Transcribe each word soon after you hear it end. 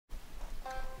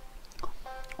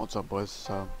What's up, boys?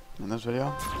 So, in this video,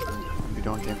 I'll be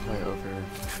doing gameplay over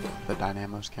the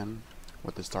DYNAMO skin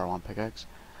with the Star 1 pickaxe.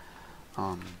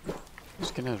 This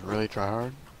skin is really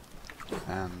tryhard,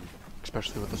 and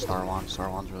especially with the Star 1. Star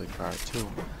 1's really tryhard too.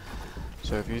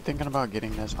 So if you're thinking about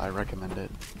getting this, I recommend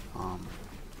it.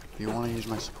 If you want to use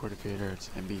my supported creator, it's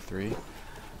MB3.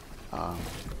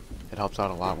 It helps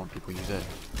out a lot when people use it,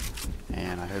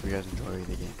 and I hope you guys enjoy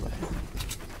the gameplay.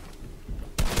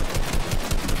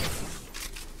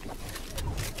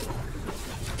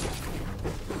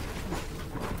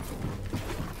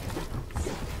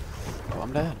 Oh,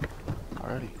 I'm dead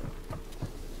already.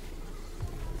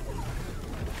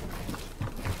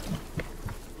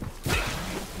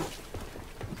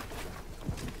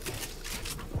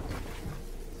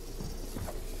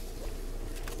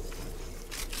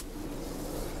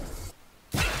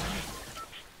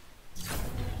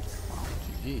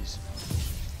 Jeez.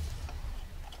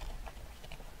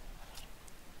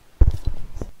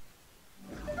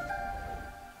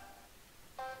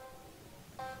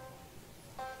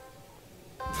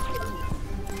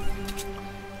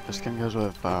 This skin goes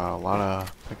with a lot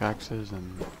of pickaxes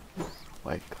and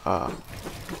like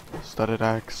studded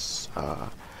axe,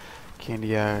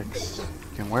 candy axe.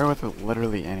 You can wear with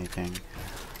literally anything,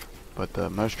 but the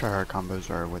most tryhard combos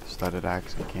are with studded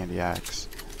axe and candy axe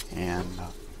and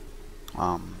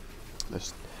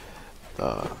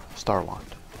the star wand.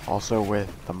 Also with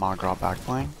the Magra back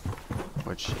bling,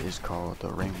 which is called the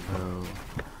rainbow,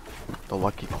 the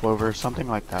lucky clover, something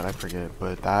like that, I forget,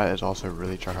 but that is also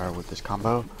really tryhard with this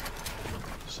combo.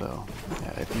 So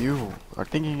yeah, if you are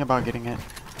thinking about getting it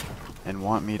and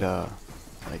want me to,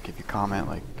 like, if you comment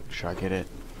like should I get it,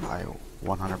 I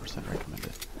 100% recommend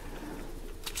it.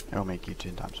 It'll make you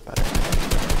 10 times better.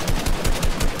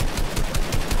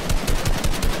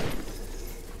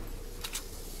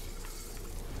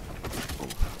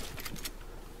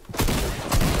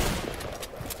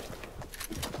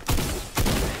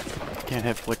 Can't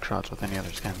hit flick shots with any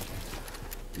other skin.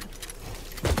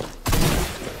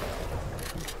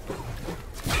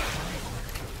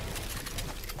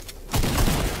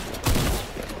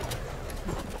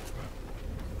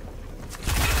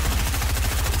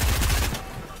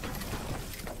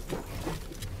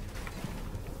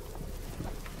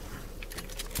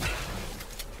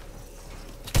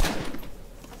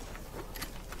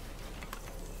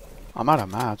 I'm out of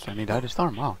mats and he died to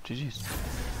storm. Wow, GG's.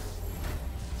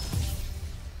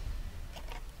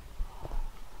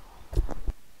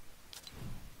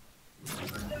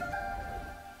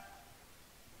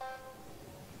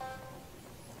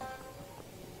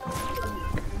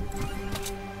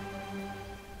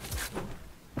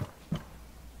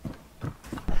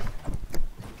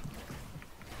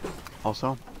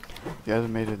 Also, if you guys have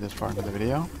made it this far into the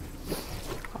video,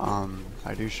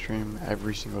 I do stream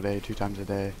every single day, 2 times a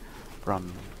day,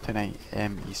 from 10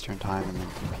 a.m. Eastern time and then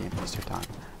 10 p.m. Eastern time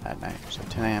at night. So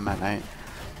 10 a.m. at night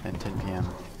and 10 p.m.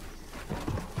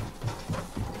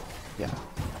 Yeah.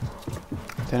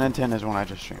 10 and 10 is when I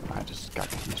just stream. I just got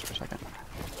confused for a second.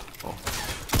 Oh.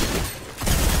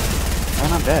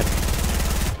 And I'm dead.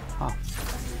 Huh.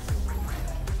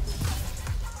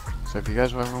 So if you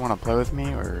guys ever want to play with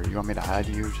me or you want me to add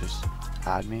you, just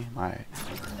add me. My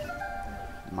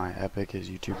epic is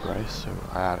YouTube Bryce, so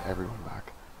I add everyone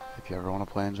back. If you ever want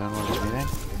to play in general with me,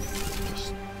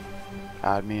 just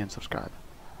add me and subscribe.